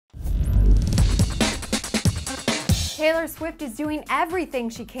Taylor Swift is doing everything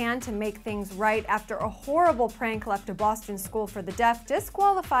she can to make things right after a horrible prank left a Boston school for the deaf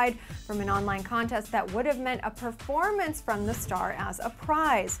disqualified from an online contest that would have meant a performance from the star as a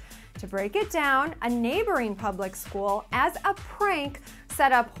prize. To break it down, a neighboring public school, as a prank,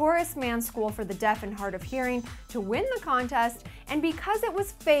 set up Horace Mann School for the Deaf and Hard of Hearing to win the contest, and because it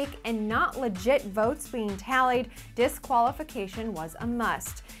was fake and not legit votes being tallied, disqualification was a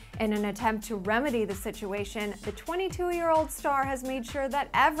must. In an attempt to remedy the situation, the 22-year-old star has made sure that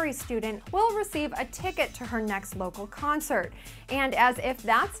every student will receive a ticket to her next local concert. And as if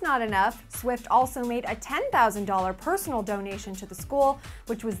that's not enough, Swift also made a $10,000 personal donation to the school,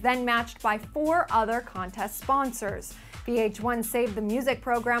 which was then matched by 4 other contest sponsors. VH1's Save the Music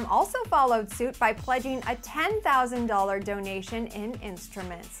program also followed suit by pledging a $10,000 donation in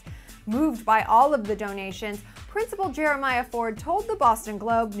instruments. Moved by all of the donations, Principal Jeremiah Ford told the Boston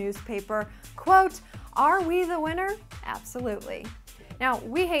Globe newspaper, quote, "Are we the winner? Absolutely." Now,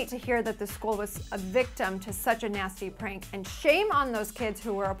 we hate to hear that the school was a victim to such a nasty prank, and shame on those kids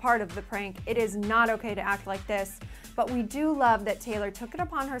who were a part of the prank. It is not okay to act like this, but we do love that Taylor took it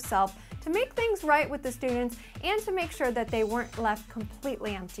upon herself to make things right with the students and to make sure that they weren't left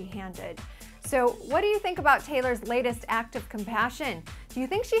completely empty-handed. So what do you think about Taylor's latest act of compassion? Do you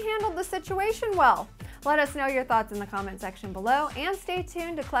think she handled the situation well? Let us know your thoughts in the comment section below, and stay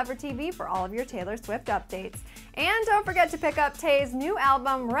tuned to Clevver TV for all of your Taylor Swift updates. And don't forget to pick up Tay's new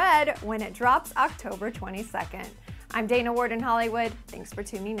album, Red, when it drops October 22nd. I'm Dana Ward in Hollywood. Thanks for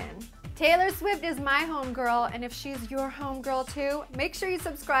tuning in. Taylor Swift is my homegirl, and if she's your homegirl too, make sure you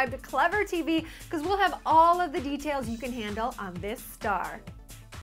subscribe to Clevver TV because we'll have all of the details you can handle on this star.